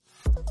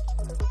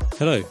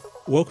Hello,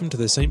 welcome to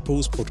the St.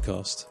 Paul's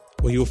podcast,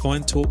 where you'll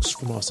find talks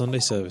from our Sunday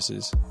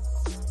services.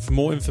 For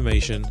more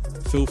information,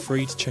 feel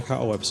free to check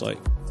out our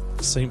website,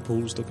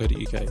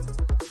 stpauls.co.uk.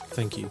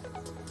 Thank you.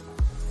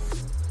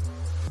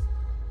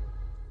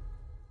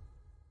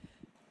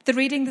 The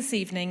reading this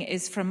evening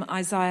is from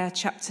Isaiah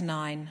chapter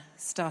 9,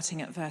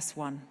 starting at verse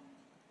 1.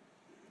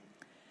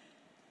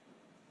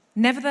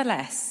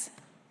 Nevertheless,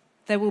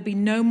 there will be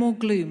no more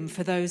gloom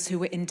for those who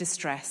were in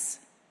distress.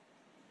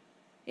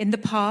 In the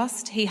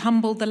past, he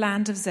humbled the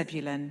land of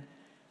Zebulun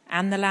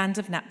and the land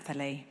of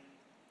Naphtali.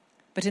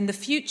 But in the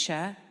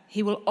future,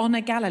 he will honor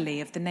Galilee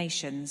of the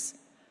nations,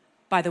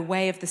 by the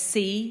way of the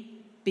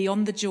sea,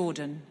 beyond the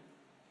Jordan.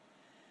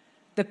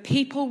 The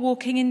people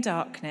walking in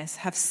darkness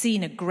have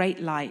seen a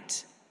great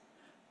light.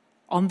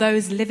 On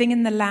those living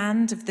in the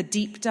land of the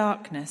deep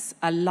darkness,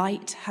 a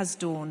light has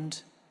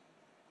dawned.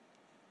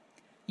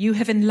 You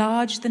have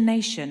enlarged the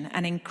nation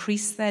and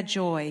increased their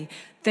joy.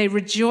 They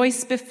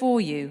rejoice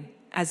before you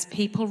as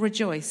people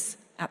rejoice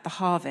at the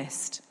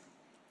harvest,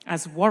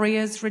 as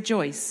warriors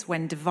rejoice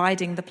when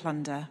dividing the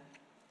plunder.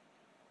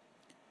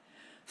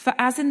 For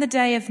as in the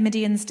day of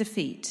Midian's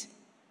defeat,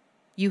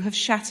 you have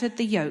shattered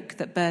the yoke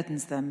that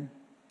burdens them,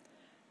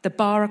 the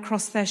bar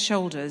across their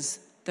shoulders,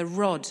 the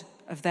rod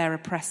of their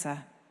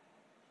oppressor.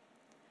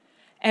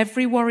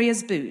 Every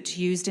warrior's boot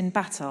used in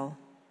battle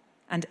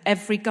and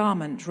every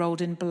garment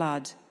rolled in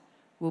blood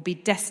will be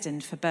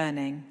destined for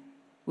burning,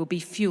 will be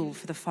fuel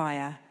for the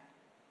fire.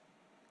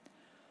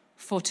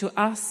 For to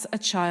us a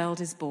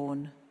child is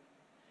born,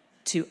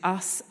 to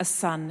us a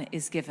son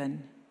is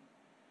given,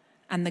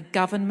 and the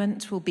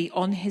government will be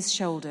on his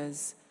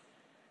shoulders,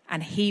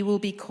 and he will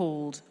be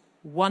called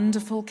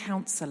Wonderful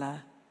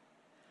Counselor,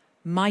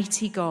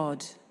 Mighty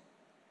God,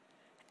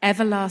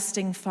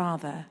 Everlasting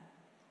Father,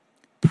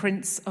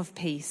 Prince of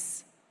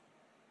Peace.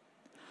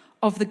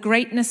 Of the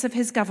greatness of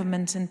his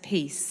government and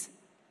peace,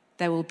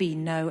 there will be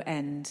no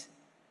end.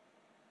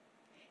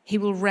 He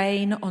will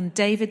reign on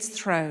David's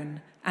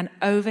throne and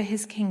over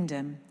his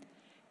kingdom,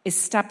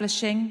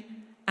 establishing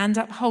and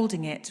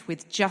upholding it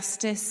with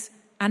justice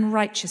and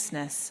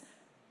righteousness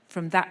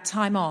from that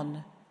time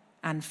on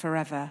and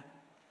forever.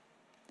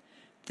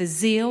 The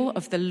zeal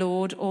of the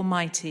Lord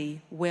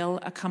Almighty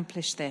will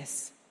accomplish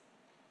this.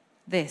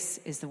 This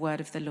is the word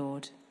of the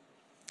Lord.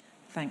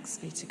 Thanks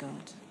be to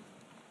God.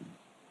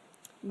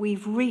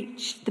 We've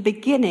reached the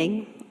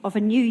beginning of a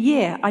new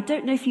year. I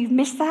don't know if you've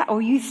missed that or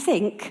you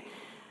think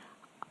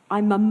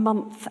I'm a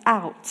month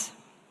out.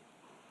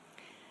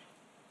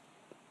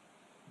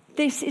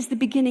 This is the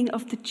beginning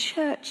of the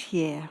church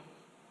year.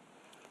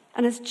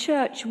 And as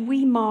church,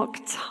 we mark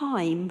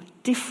time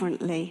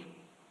differently.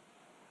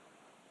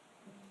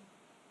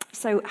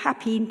 So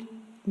happy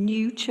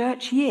new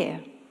church year.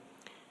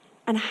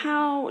 And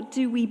how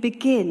do we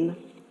begin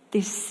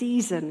this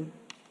season?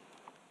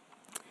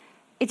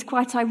 It's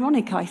quite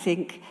ironic, I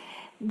think.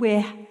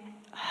 We're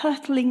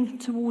hurtling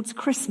towards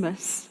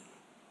Christmas,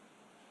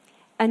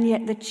 and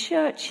yet the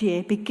church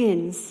year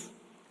begins,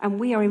 and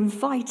we are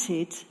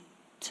invited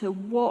to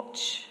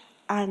watch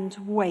and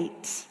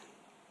wait.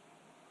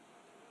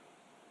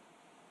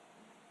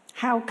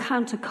 How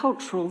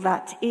countercultural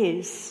that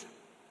is.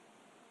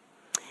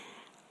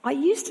 I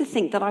used to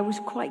think that I was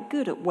quite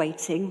good at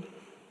waiting.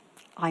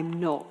 I'm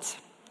not.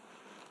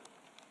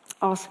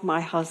 Ask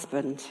my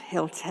husband,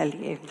 he'll tell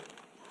you.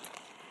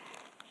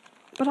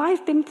 But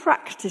I've been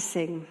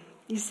practicing.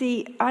 You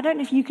see, I don't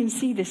know if you can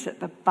see this at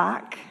the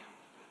back.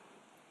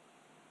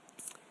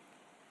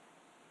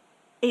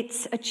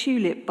 It's a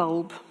tulip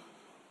bulb.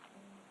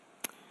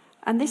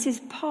 And this is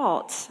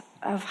part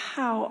of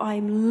how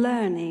I'm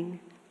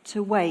learning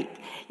to wait.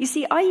 You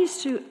see, I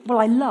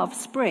love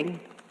spring.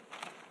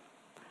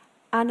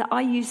 And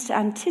I used to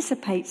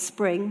anticipate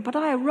spring, but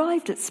I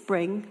arrived at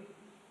spring,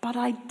 but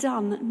I'd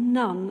done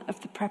none of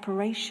the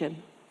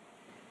preparation.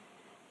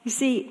 You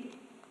see,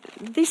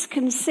 this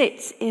can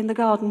sit in the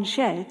garden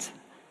shed,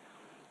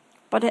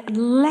 but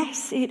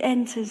unless it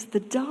enters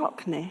the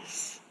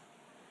darkness,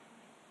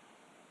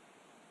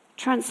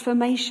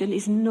 transformation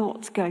is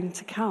not going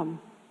to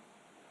come.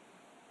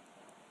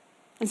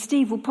 And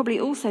Steve will probably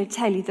also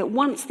tell you that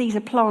once these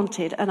are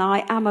planted, and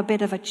I am a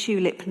bit of a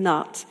tulip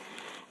nut,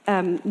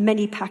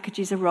 many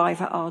packages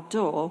arrive at our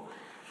door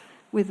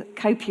with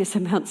copious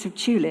amounts of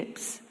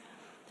tulips.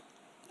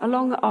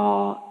 Along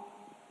our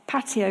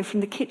patio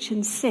from the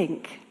kitchen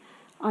sink,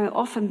 I've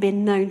often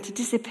been known to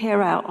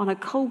disappear out on a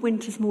cold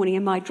winter's morning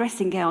in my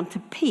dressing gown to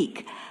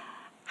peek.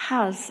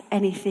 Has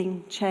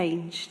anything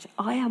changed?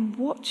 I am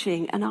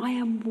watching and I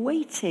am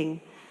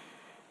waiting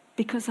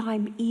because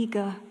I'm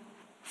eager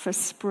for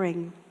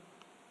spring.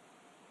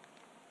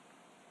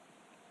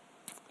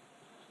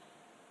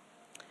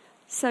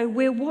 So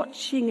we're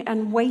watching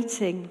and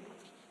waiting.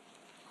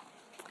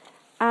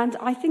 And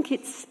I think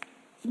it's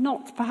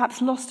not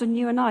perhaps lost on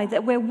you and I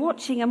that we're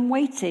watching and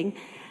waiting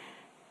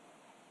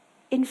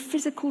in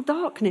physical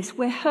darkness.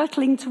 We're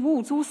hurtling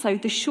towards also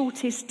the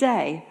shortest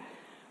day.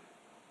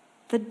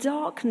 The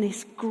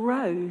darkness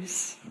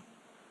grows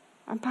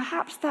And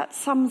perhaps that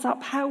sums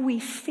up how we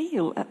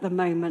feel at the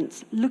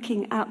moment,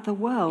 looking at the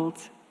world.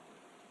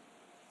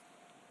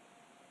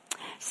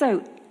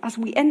 So, as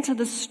we enter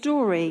the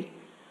story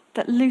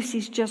that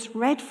Lucy's just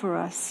read for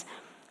us,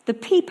 the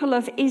people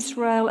of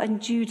Israel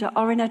and Judah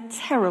are in a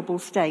terrible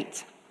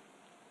state.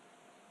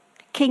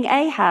 King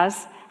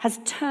Ahaz has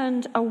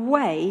turned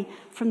away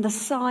from the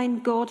sign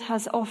God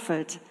has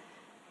offered.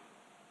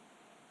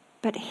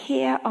 But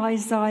here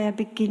Isaiah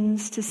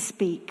begins to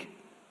speak.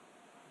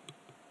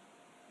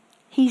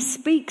 He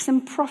speaks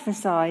and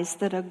prophesies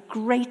that a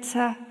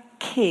greater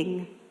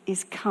king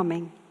is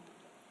coming.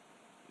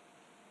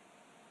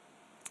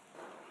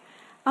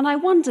 And I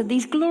wonder,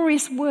 these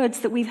glorious words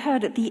that we've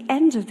heard at the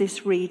end of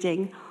this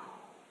reading,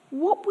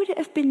 what would it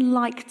have been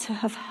like to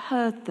have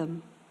heard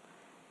them?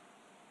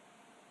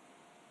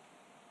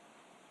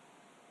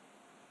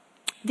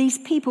 These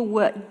people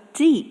were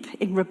deep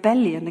in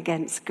rebellion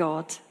against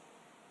God.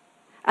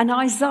 And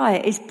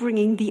Isaiah is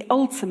bringing the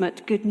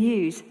ultimate good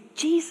news.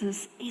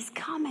 Jesus is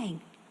coming.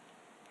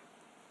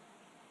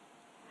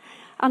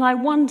 And I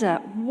wonder,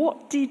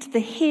 what did the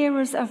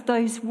hearers of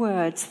those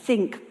words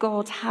think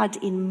God had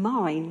in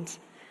mind?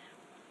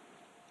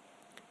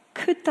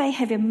 Could they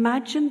have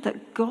imagined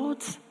that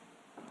God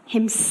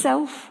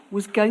himself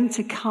was going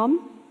to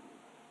come?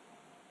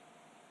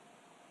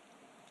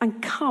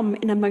 And come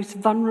in a most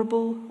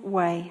vulnerable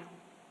way?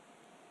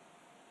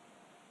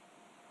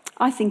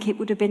 I think it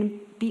would have been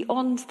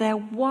beyond their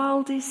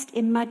wildest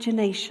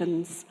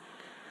imaginations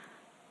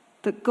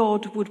that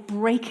God would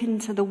break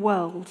into the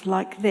world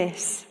like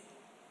this.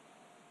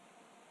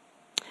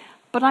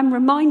 But I'm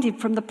reminded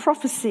from the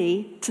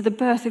prophecy to the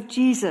birth of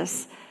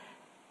Jesus,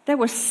 there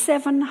were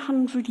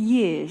 700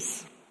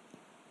 years.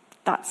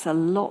 That's a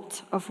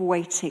lot of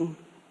waiting.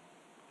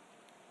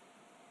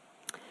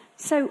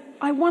 So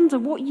I wonder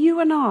what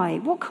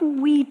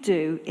can we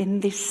do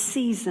in this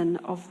season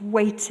of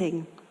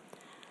waiting?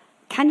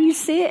 Can you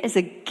see it as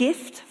a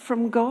gift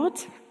from God?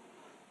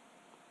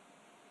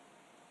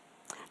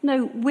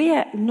 No,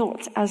 we're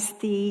not, as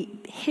the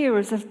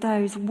hearers of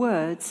those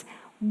words,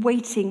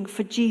 waiting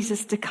for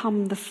Jesus to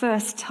come the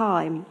first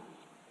time.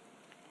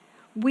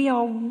 We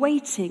are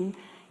waiting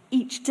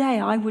each day,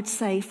 I would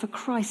say, for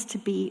Christ to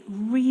be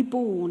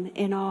reborn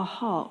in our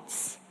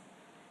hearts.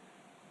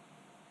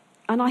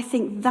 And I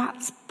think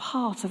that's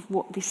part of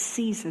what this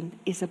season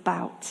is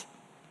about.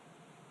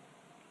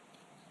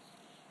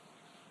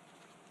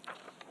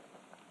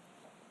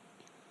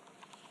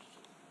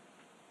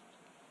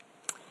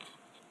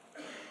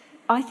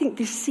 I think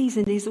this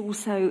season is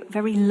also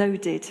very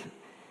loaded.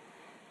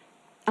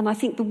 And I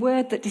think the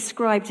word that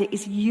describes it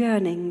is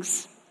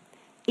yearnings.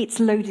 It's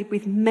loaded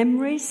with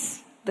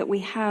memories that we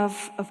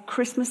have of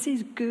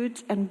Christmases,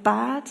 good and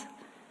bad.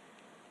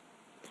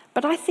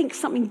 But I think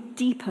something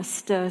deeper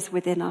stirs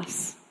within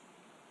us.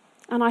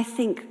 And I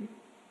think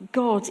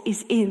God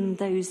is in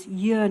those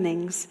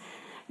yearnings.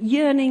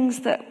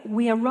 Yearnings that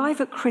we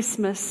arrive at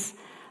Christmas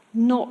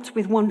not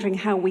with wondering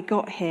how we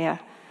got here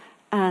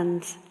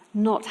and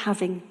not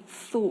having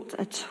thought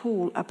at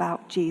all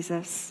about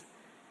Jesus.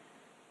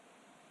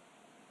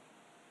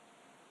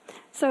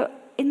 So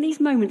in these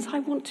moments, I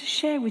want to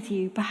share with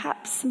you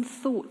perhaps some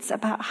thoughts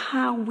about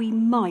how we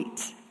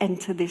might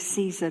enter this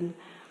season.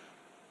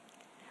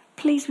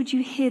 Please would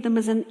you hear them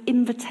as an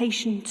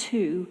invitation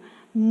to,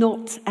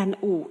 not an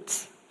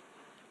ought.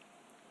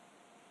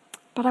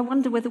 But I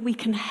wonder whether we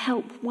can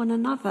help one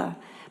another,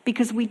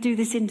 because we do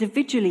this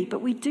individually,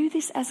 but we do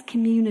this as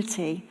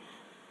community,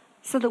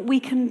 so that we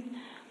can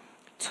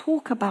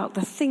talk about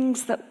the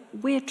things that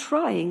we're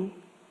trying.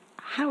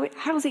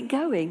 How's it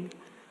going?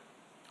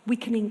 We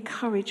can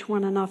encourage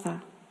one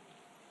another.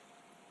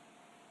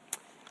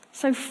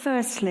 So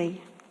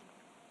firstly,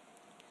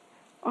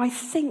 I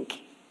think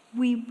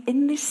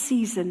in this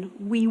season,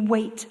 we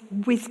wait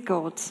with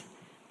God.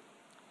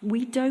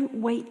 We don't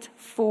wait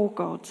for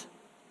God.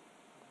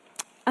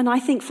 And I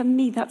think for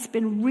me, that's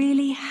been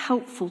really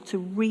helpful to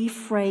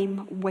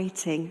reframe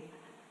waiting.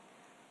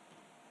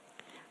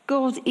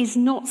 God is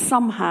not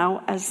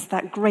somehow, as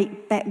that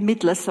great Bette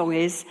Midler song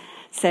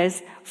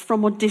says,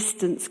 from a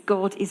distance,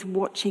 God is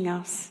watching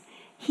us.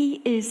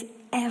 He is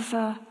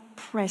ever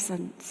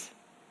present.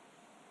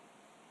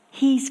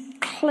 He's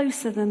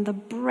closer than the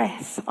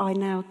breath I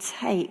now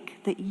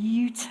take, that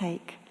you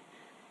take.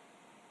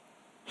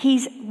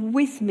 He's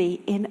with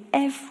me in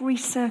every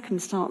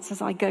circumstance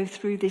as I go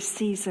through this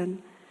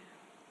season.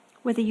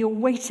 Whether you're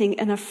waiting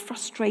in a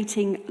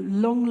frustrating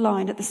long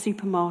line at the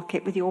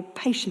supermarket with your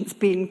patience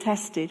being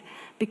tested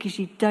because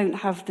you don't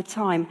have the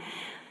time.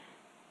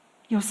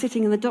 You're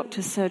sitting in the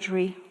doctor's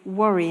surgery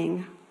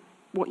worrying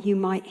what you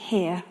might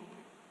hear.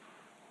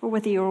 Or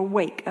whether you're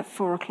awake at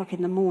 4 o'clock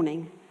in the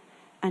morning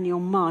and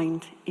your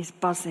mind is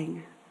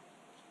buzzing.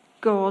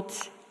 God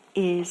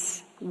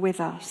is with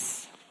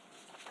us.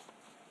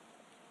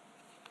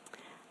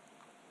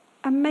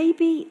 And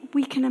maybe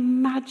we can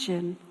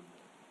imagine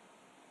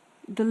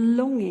the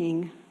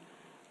longing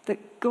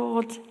that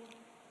God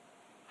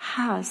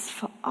has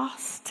for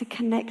us to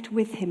connect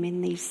with him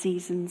in these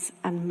seasons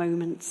and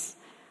moments.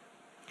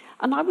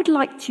 And I would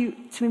like to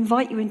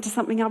invite you into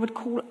something I would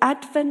call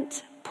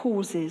Advent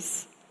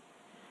pauses,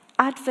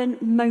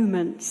 Advent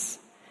moments.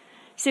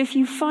 So if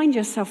you find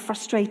yourself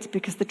frustrated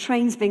because the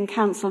train's been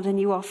cancelled and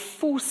you are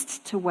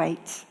forced to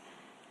wait,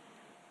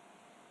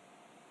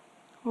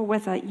 or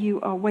whether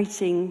you are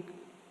waiting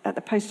at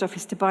the post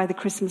office to buy the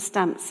Christmas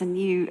stamps and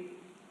you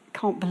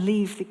can't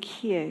believe the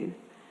queue,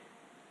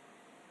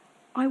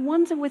 I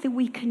wonder whether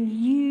we can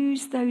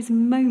use those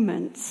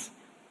moments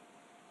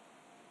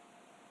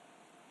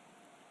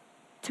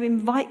to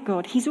invite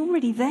God. He's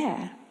already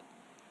there.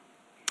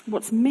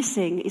 What's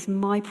missing is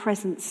my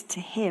presence to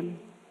him.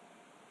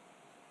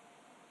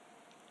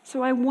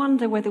 So I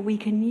wonder whether we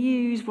can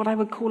use what I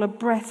would call a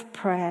breath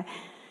prayer.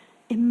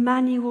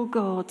 Emmanuel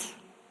God,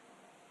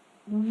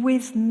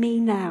 with me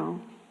now.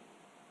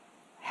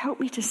 Help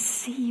me to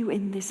see you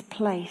in this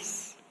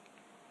place.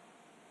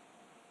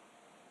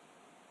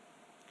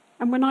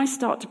 And when I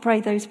start to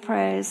pray those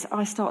prayers,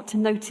 I start to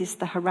notice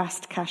the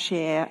harassed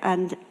cashier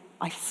and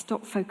I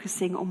stop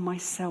focusing on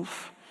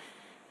myself.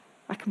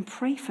 I can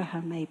pray for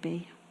her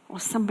maybe, or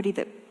somebody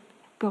that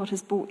God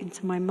has brought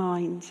into my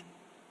mind.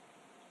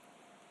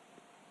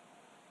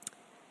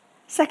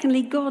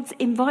 Secondly, God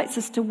invites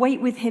us to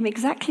wait with him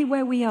exactly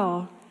where we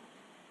are.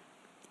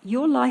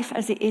 Your life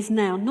as it is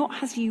now,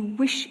 not as you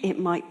wish it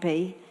might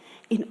be,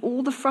 in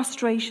all the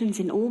frustrations,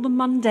 in all the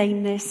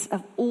mundaneness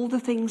of all the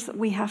things that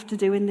we have to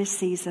do in this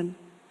season.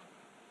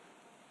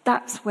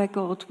 That's where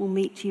God will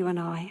meet you and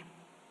I.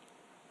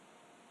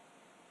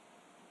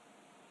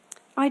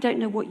 I don't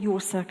know what your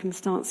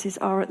circumstances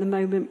are at the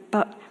moment,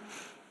 but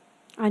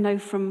I know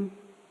from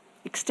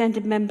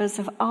extended members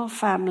of our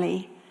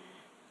family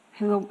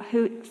who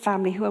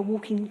are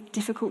walking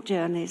difficult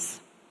journeys.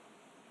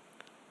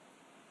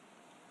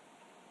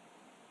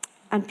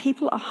 And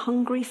people are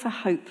hungry for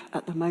hope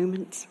at the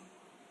moment.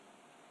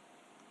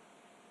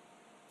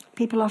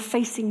 People are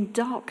facing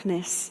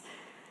darkness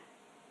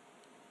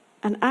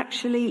and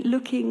actually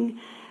looking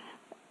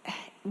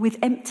with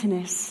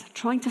emptiness,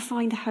 trying to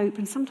find hope.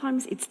 And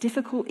sometimes it's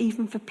difficult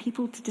even for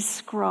people to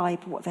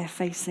describe what they're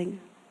facing.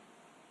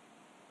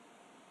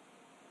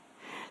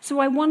 So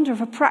I wonder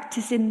if a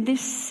practice in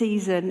this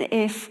season,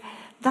 if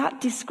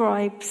that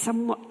describes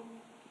somewhat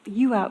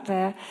you out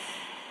there,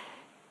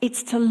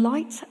 it's to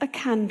light a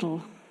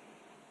candle.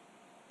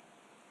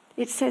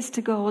 It says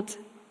to God,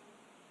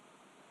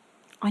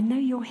 I know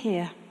you're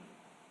here.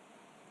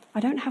 I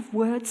don't have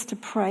words to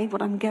pray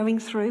what I'm going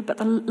through, but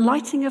the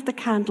lighting of the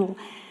candle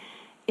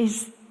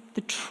is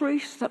the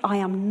truth that I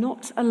am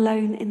not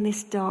alone in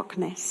this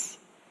darkness,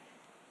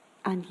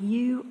 and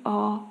you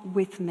are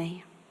with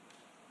me.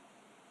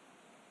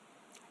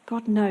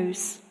 God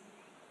knows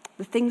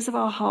the things of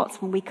our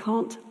hearts when we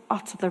can't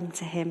utter them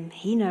to him.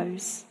 He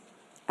knows,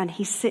 and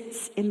he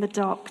sits in the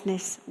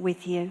darkness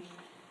with you.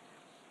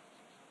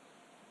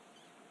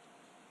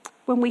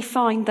 When we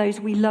find those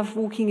we love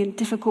walking in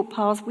difficult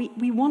paths,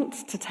 we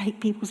want to take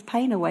people's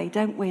pain away,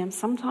 don't we? And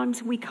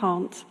sometimes we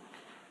can't.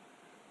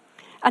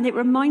 And it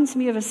reminds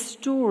me of a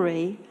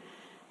story.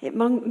 It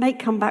may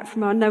come back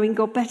from our Knowing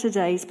God Better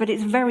days, but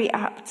it's very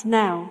apt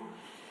now.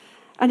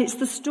 And it's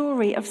the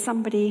story of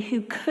somebody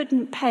who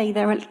couldn't pay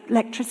their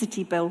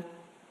electricity bill.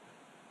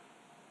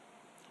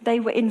 They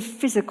were in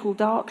physical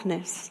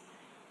darkness.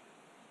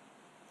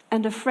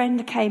 And a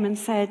friend came and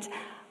said,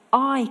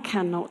 I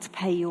cannot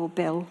pay your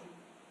bill,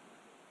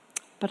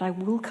 but I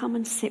will come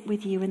and sit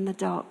with you in the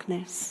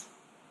darkness.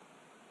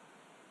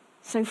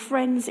 So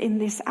friends, in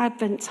this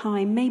Advent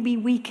time, maybe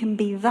we can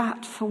be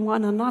that for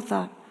one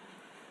another,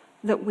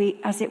 that we,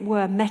 as it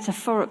were,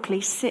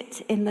 metaphorically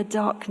sit in the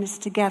darkness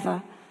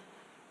together.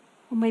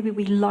 Or maybe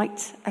we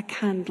light a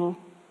candle.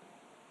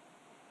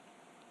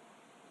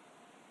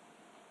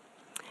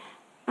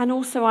 And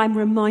also I'm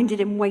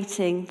reminded in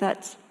waiting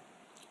that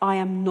I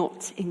am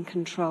not in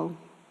control.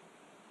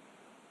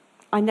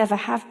 I never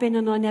have been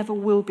and I never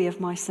will be of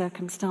my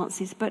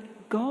circumstances, but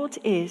God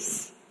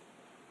is.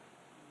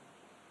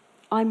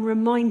 I'm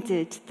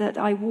reminded that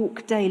I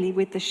walk daily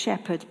with the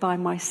shepherd by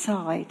my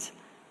side,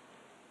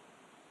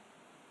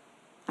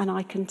 and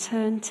I can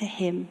turn to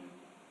him.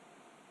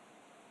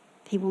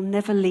 He will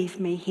never leave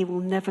me. He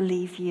will never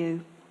leave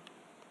you.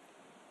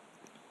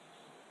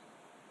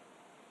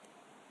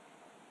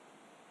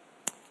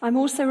 I'm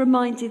also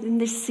reminded in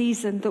this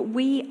season that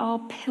we are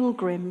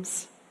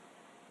pilgrims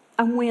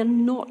and we are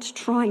not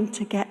trying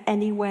to get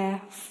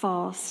anywhere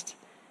fast,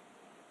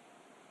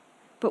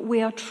 but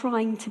we are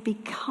trying to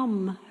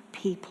become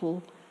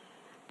people.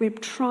 We're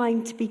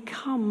trying to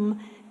become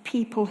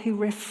people who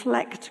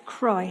reflect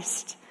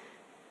Christ.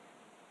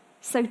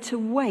 So to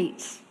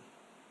wait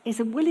is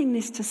a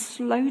willingness to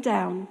slow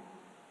down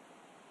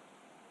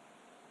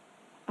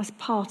as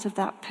part of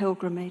that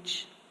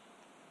pilgrimage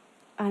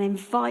and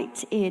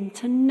invite in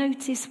to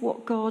notice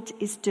what God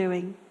is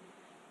doing.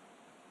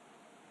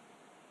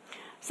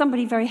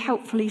 Somebody very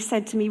helpfully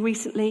said to me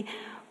recently,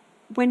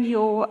 when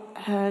you're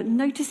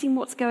noticing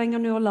what's going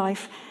on in your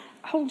life,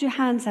 hold your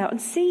hands out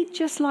and see,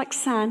 just like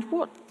sand,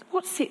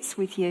 what sits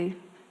with you.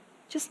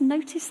 Just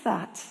notice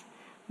that.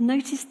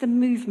 Notice the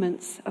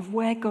movements of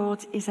where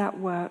God is at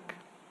work.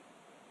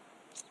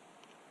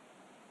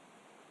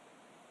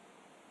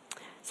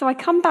 So I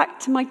come back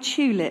to my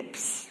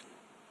tulips.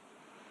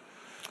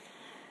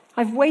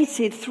 I've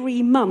waited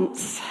 3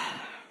 months,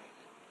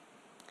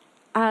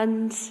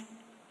 and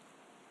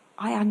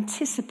I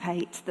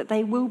anticipate that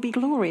they will be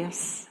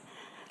glorious.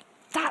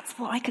 That's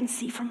what I can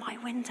see from my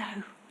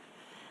window.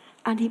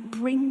 And it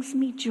brings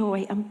me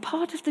joy. And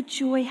part of the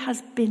joy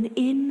has been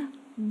in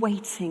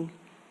waiting.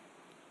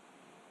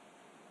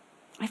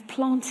 I've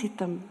planted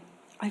them.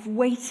 I've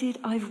waited.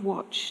 I've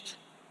watched.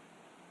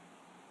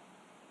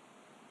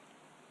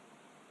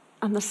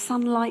 And the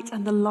sunlight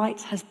and the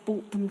light has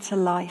brought them to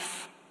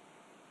life.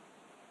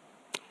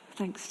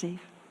 Thanks,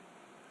 Steve.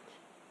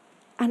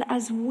 And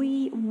as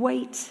we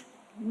wait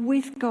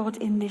with God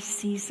in this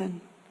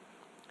season,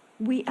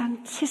 we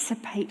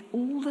anticipate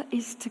all that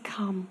is to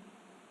come.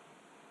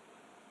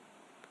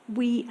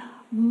 We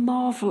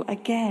marvel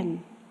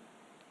again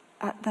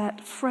at that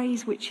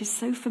phrase which is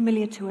so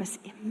familiar to us,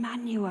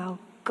 Emmanuel,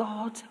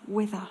 God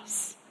with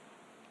us.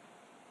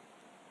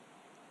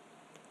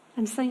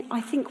 And so I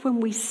think when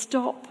we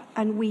stop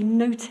and we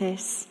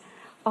notice,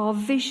 our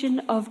vision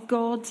of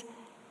God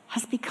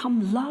has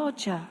become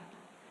larger.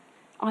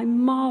 I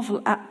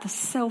marvel at the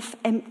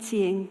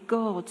self-emptying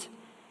God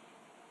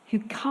who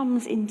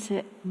comes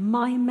into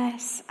my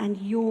mess and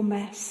your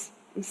mess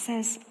and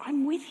says,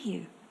 I'm with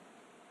you.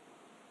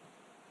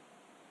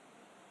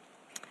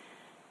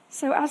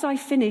 So as I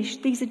finish,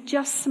 these are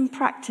just some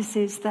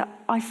practices that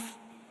I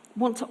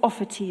want to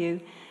offer to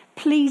you.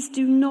 Please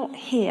do not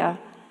hear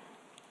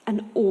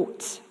an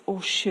ought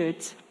or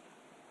should.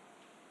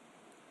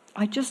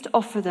 I just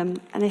offer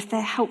them, and if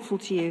they're helpful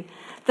to you.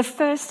 The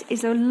first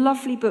is a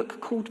lovely book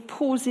called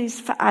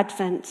Pauses for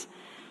Advent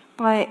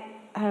by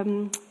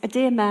a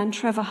dear man,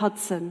 Trevor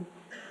Hudson.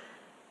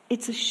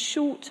 It's a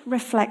short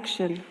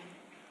reflection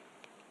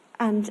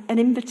and an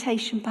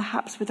invitation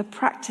perhaps with a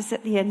practice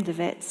at the end of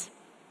it.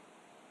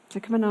 So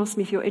come and ask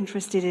me if you're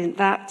interested in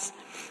that.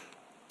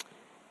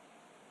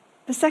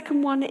 The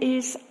second one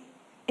is,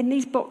 in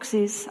these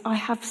boxes, I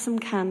have some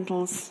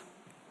candles.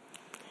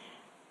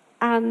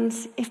 And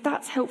if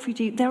that's helpful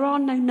to you, there are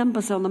no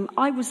numbers on them.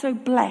 I was so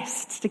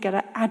blessed to get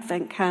an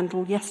Advent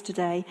candle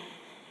yesterday.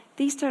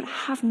 These don't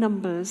have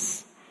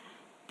numbers.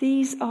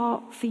 These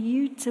are for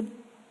you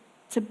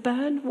to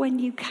burn when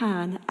you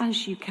can,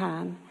 as you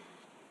can.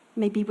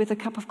 Maybe with a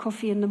cup of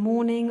coffee in the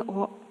morning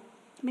or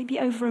maybe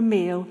over a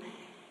meal.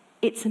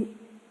 It's an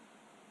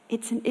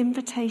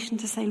invitation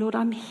to say, Lord,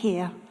 I'm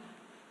here.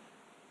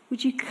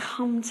 Would you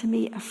come to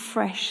me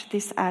afresh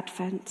this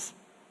Advent?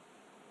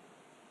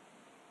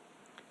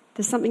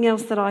 There's something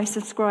else that I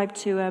subscribe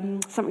to,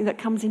 something that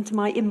comes into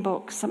my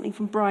inbox, something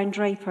from Brian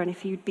Draper, and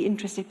if you'd be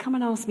interested, come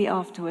and ask me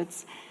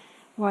afterwards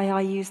why I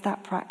use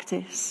that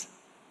practice.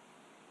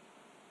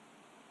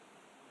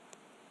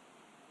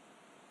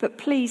 But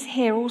please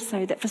hear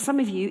also that for some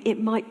of you,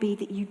 it might be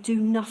that you do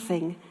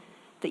nothing,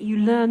 that you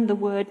learn the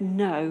word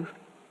no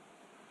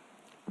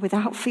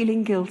without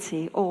feeling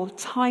guilty, or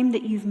time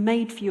that you've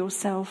made for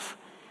yourself.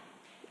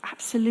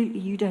 Absolutely,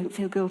 you don't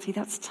feel guilty.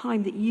 That's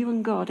time that you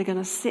and God are going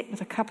to sit with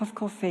a cup of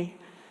coffee.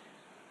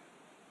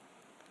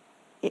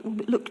 It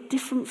will look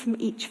different for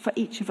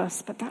each of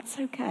us, but that's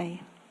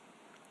okay,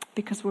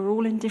 because we're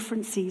all in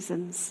different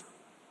seasons.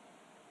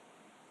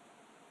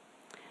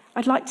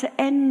 I'd like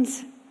to end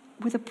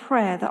with a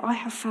prayer that I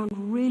have found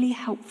really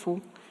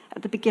helpful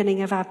at the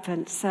beginning of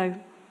Advent. So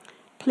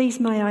please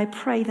may I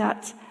pray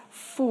that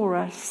for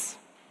us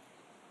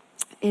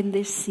in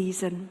this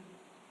season.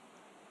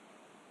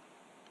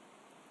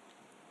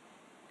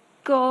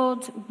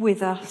 God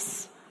with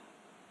us,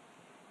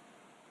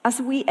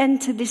 as we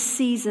enter this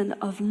season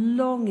of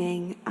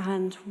longing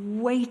and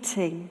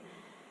waiting,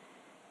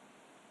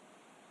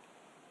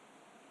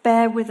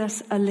 bear with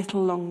us a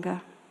little longer.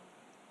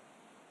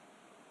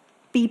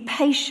 Be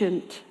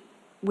patient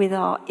with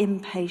our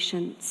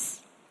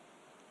impatience.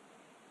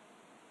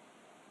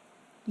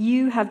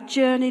 You have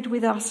journeyed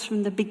with us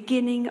from the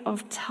beginning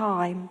of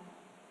time,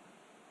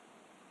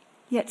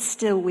 yet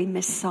still we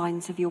miss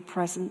signs of your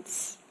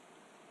presence.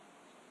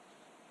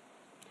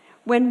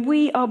 When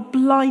we are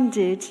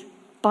blinded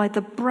by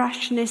the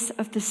brashness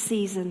of the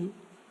season,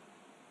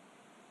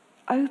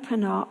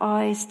 open our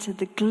eyes to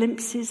the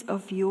glimpses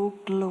of your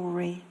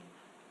glory.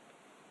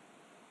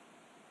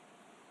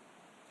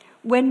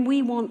 When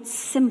we want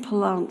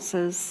simple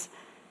answers,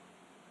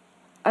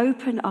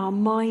 open our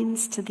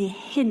minds to the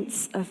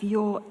hints of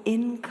your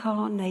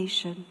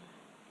incarnation.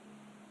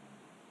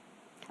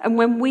 And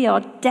when we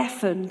are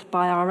deafened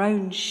by our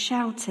own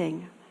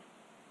shouting,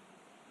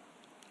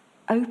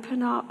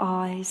 open our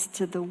eyes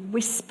to the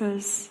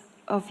whispers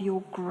of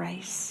your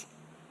grace.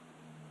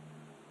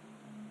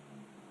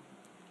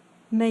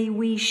 May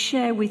we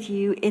share with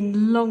you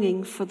in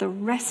longing for the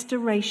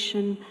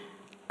restoration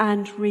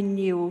and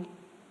renewal.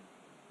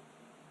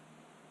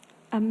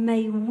 And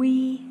may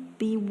we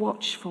be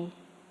watchful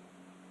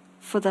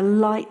for the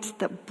light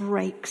that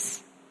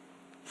breaks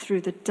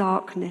through the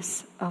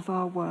darkness of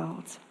our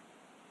world.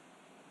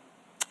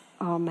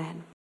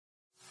 Amen.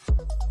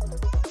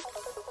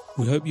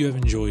 We hope you have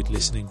enjoyed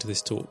listening to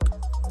this talk.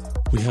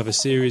 We have a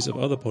series of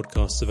other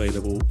podcasts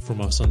available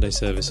from our Sunday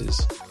services.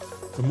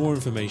 For more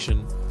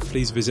information,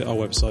 please visit our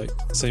website,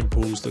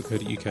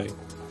 stpauls.co.uk.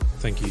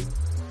 Thank you.